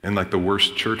and like the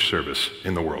worst church service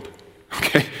in the world,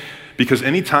 okay? Because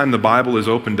anytime the Bible is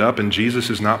opened up and Jesus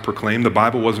is not proclaimed, the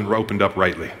Bible wasn't opened up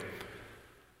rightly.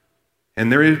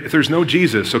 And if there's no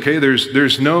Jesus, okay,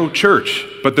 there's no church,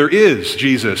 but there is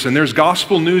Jesus, and there's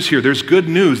gospel news here. There's good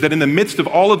news that in the midst of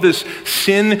all of this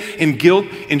sin and guilt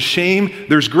and shame,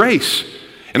 there's grace.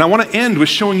 And I want to end with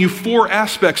showing you 4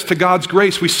 aspects to God's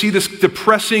grace. We see this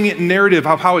depressing narrative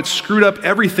of how it screwed up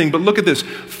everything, but look at this,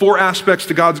 4 aspects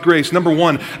to God's grace. Number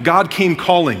 1, God came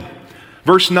calling.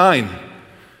 Verse 9,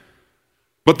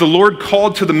 but the Lord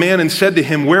called to the man and said to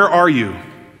him, where are you?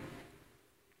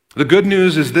 The good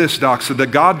news is this, Doxa,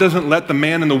 that God doesn't let the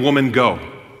man and the woman go.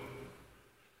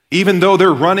 Even though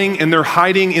they're running and they're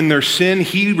hiding in their sin,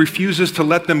 he refuses to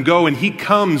let them go, and he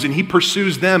comes and he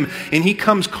pursues them, and he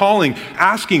comes calling,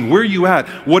 asking, where are you at?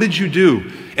 What did you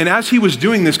do? And as he was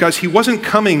doing this, guys, he wasn't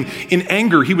coming in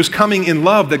anger, he was coming in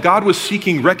love, that God was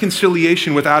seeking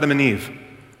reconciliation with Adam and Eve.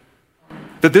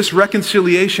 That this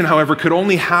reconciliation, however, could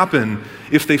only happen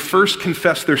if they first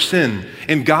confess their sin.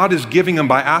 And God is giving them,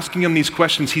 by asking them these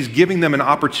questions, he's giving them an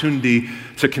opportunity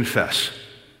to confess.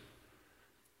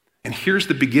 And here's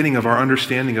the beginning of our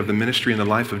understanding of the ministry and the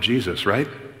life of Jesus, right?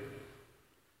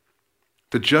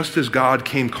 That just as God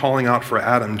came calling out for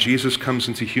Adam, Jesus comes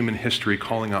into human history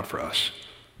calling out for us.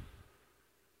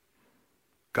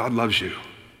 God loves you.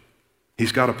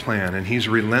 He's got a plan, and he's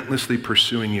relentlessly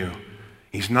pursuing you.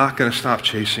 He's not going to stop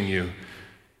chasing you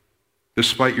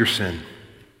despite your sin.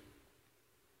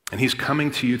 And he's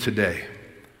coming to you today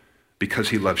because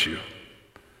he loves you.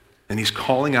 And he's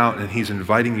calling out and he's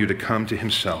inviting you to come to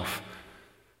himself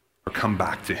or come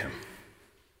back to him.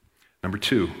 Number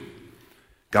 2,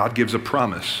 God gives a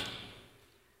promise.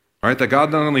 All right, that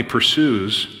God not only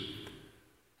pursues,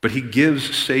 but he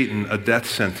gives Satan a death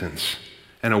sentence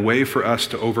and a way for us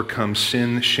to overcome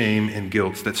sin, shame, and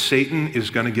guilt. That Satan is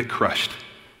going to get crushed.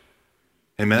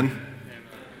 Amen?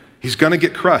 He's going to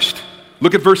get crushed.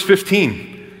 Look at verse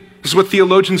 15. This is what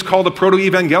theologians call the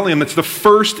proto-evangelium. It's the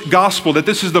first gospel, that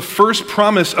this is the first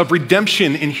promise of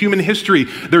redemption in human history.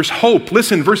 There's hope.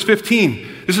 Listen, verse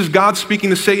 15. This is God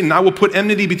speaking to Satan. I will put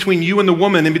enmity between you and the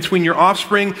woman, and between your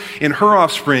offspring and her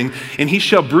offspring, and he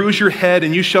shall bruise your head,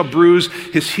 and you shall bruise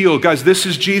his heel. Guys, this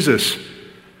is Jesus.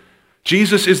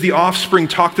 Jesus is the offspring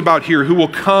talked about here, who will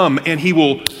come and he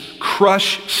will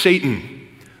crush Satan.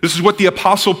 This is what the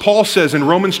Apostle Paul says in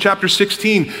Romans chapter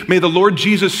 16. May the Lord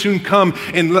Jesus soon come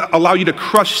and allow you to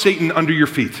crush Satan under your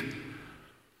feet.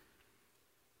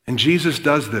 And Jesus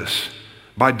does this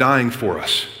by dying for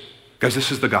us. Guys,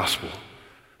 this is the gospel.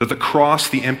 That the cross,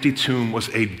 the empty tomb, was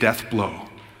a death blow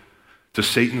to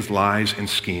Satan's lies and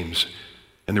schemes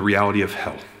and the reality of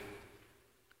hell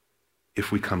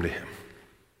if we come to him.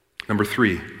 Number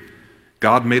 3,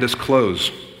 God made us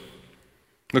clothes.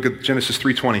 Look at Genesis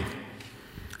 3:20.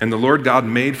 And the Lord God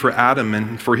made for Adam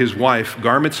and for his wife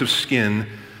garments of skin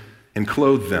and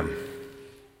clothed them.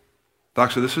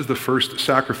 Doctor, this is the first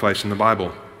sacrifice in the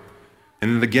Bible.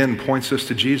 And it again points us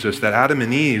to Jesus, that Adam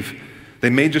and Eve,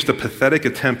 they made just a pathetic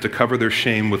attempt to cover their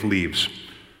shame with leaves.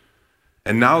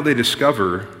 And now they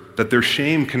discover that their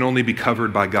shame can only be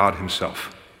covered by God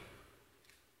himself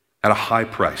at a high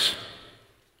price.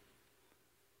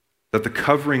 that the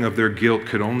covering of their guilt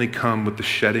could only come with the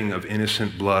shedding of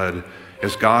innocent blood,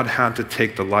 as God had to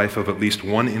take the life of at least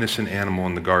one innocent animal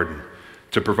in the garden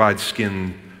to provide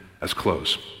skin as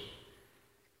clothes.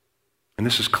 And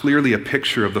this is clearly a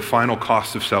picture of the final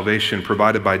cost of salvation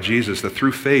provided by Jesus, that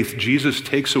through faith, Jesus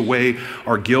takes away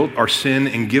our guilt, our sin,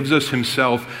 and gives us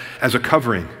himself as a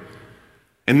covering.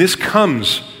 And this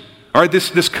comes, all right,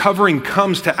 this covering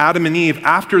comes to Adam and Eve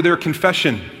after their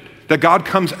confession, that God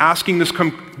comes asking this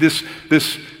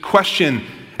question,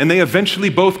 and they eventually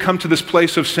both come to this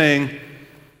place of saying,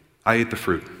 I ate the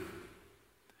fruit.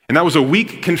 And that was a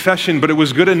weak confession, but it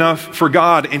was good enough for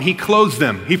God, and he clothes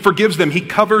them, he forgives them, he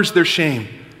covers their shame.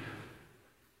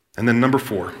 And then number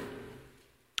 4,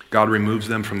 God removes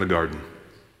them from the garden.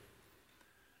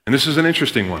 And this is an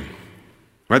interesting one,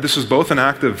 right? This is both an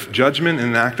act of judgment and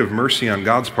an act of mercy on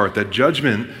God's part. That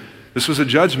judgment, this was a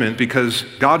judgment because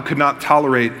God could not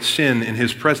tolerate sin in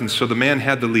his presence, so the man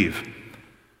had to leave.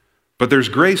 But there's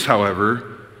grace,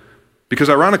 however, because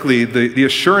ironically, the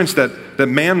assurance that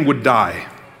man would die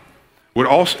would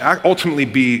also ultimately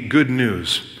be good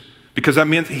news, because that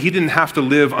meant he didn't have to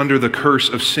live under the curse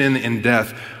of sin and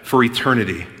death for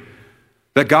eternity.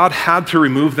 That God had to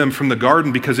remove them from the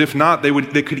garden, because if not,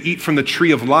 they could eat from the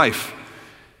tree of life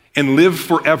and live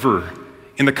forever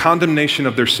in the condemnation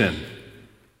of their sin.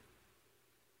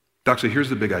 Doxa, here's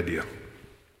the big idea.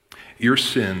 Your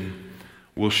sin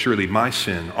will surely, my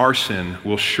sin, our sin,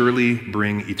 will surely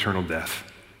bring eternal death.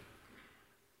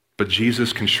 But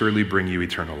Jesus can surely bring you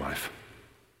eternal life.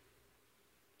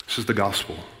 This is the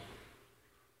gospel.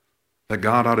 That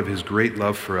God, out of his great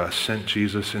love for us, sent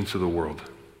Jesus into the world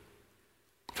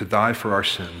to die for our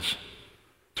sins,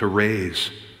 to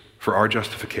raise for our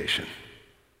justification,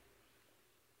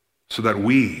 so that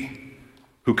we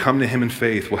who come to him in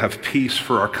faith will have peace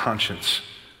for our conscience,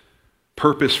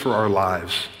 purpose for our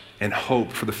lives, and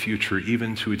hope for the future,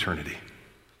 even to eternity.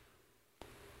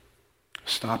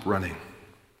 Stop running.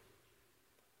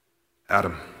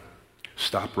 Adam,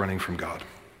 stop running from God.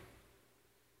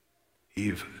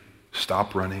 Eve,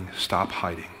 stop running, stop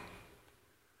hiding.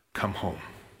 Come home.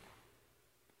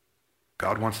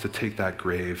 God wants to take that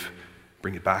grave,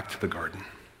 bring it back to the garden.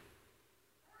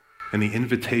 And the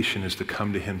invitation is to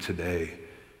come to him today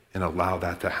and allow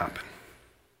that to happen.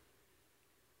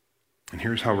 And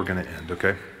here's how we're going to end,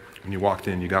 okay? When you walked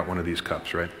in, you got one of these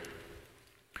cups, right?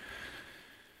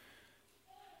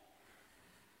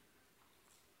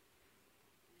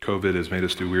 COVID has made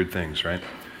us do weird things, right?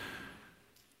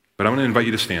 But I want to invite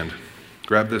you to stand.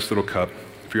 Grab this little cup.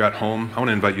 If you're at home, I want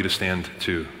to invite you to stand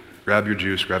too. Grab your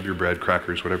juice, grab your bread,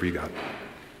 crackers, whatever you got.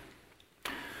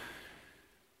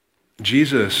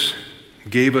 Jesus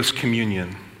gave us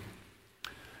communion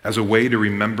as a way to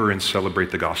remember and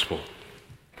celebrate the gospel.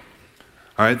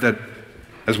 All right, that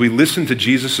as we listen to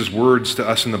Jesus' words to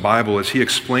us in the Bible, as he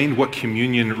explained what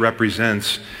communion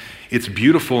represents, it's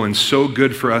beautiful and so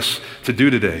good for us to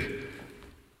do today,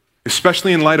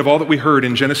 especially in light of all that we heard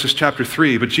in Genesis chapter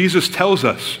 3. But Jesus tells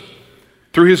us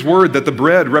through his word that the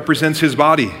bread represents his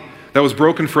body that was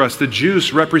broken for us. The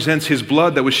juice represents his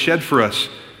blood that was shed for us,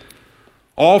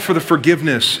 all for the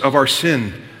forgiveness of our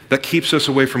sin that keeps us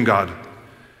away from God.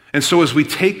 And so as we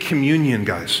take communion,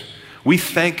 guys, we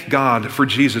thank God for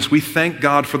Jesus. We thank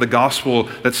God for the gospel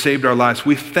that saved our lives.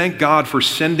 We thank God for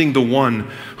sending the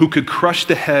one who could crush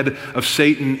the head of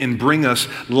Satan and bring us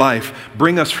life,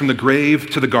 bring us from the grave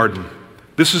to the garden.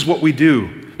 This is what we do.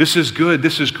 This is good.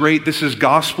 This is great. This is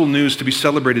gospel news to be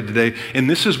celebrated today. And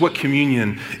this is what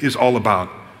communion is all about.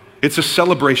 It's a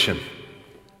celebration.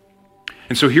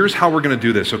 And so here's how we're going to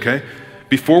do this, okay?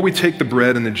 Before we take the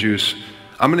bread and the juice,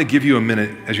 I'm going to give you a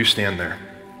minute as you stand there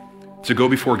to go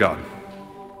before God.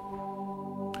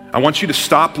 I want you to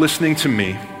stop listening to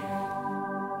me, and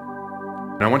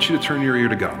I want you to turn your ear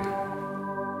to God.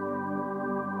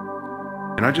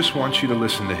 And I just want you to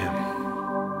listen to him.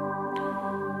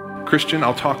 Christian,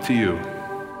 I'll talk to you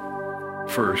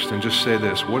first and just say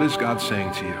this. What is God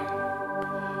saying to you?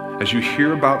 As you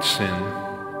hear about sin,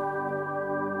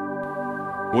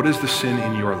 what is the sin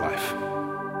in your life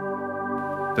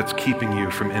that's keeping you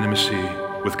from intimacy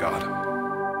with God?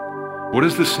 What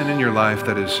is the sin in your life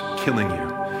that is killing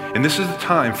you? And this is the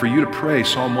time for you to pray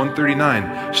Psalm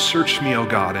 139. Search me, O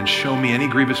God, and show me any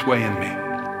grievous way in me.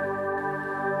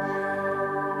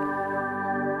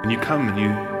 And you come and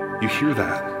you hear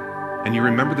that. And you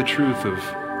remember the truth of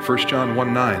 1 John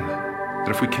 1:9, that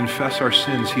if we confess our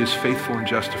sins, he is faithful and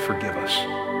just to forgive us.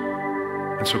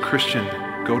 And so, Christian,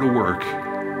 go to work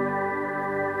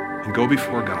and go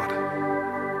before God.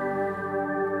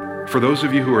 For those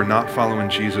of you who are not following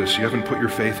Jesus, you haven't put your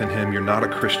faith in him, you're not a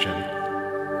Christian.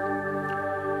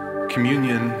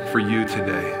 communion for you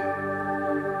today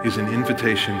is an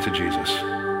invitation to Jesus.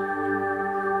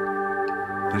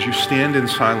 As you stand in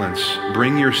silence,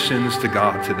 bring your sins to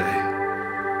God today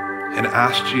and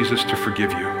ask Jesus to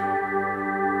forgive you.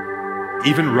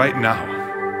 Even right now.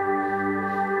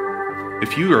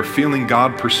 If you are feeling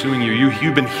God pursuing you,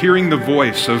 you've been hearing the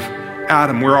voice of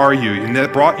Adam, where are you? And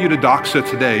that brought you to Doxa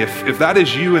today. If that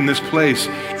is you in this place,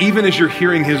 even as you're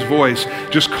hearing his voice,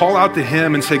 just call out to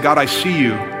him and say, God, I see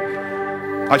you.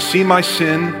 I see my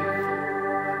sin.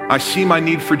 I see my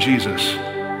need for Jesus.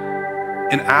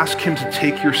 And ask him to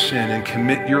take your sin and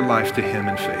commit your life to him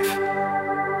in faith.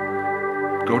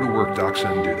 Go to work,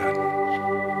 Doxa, and do that.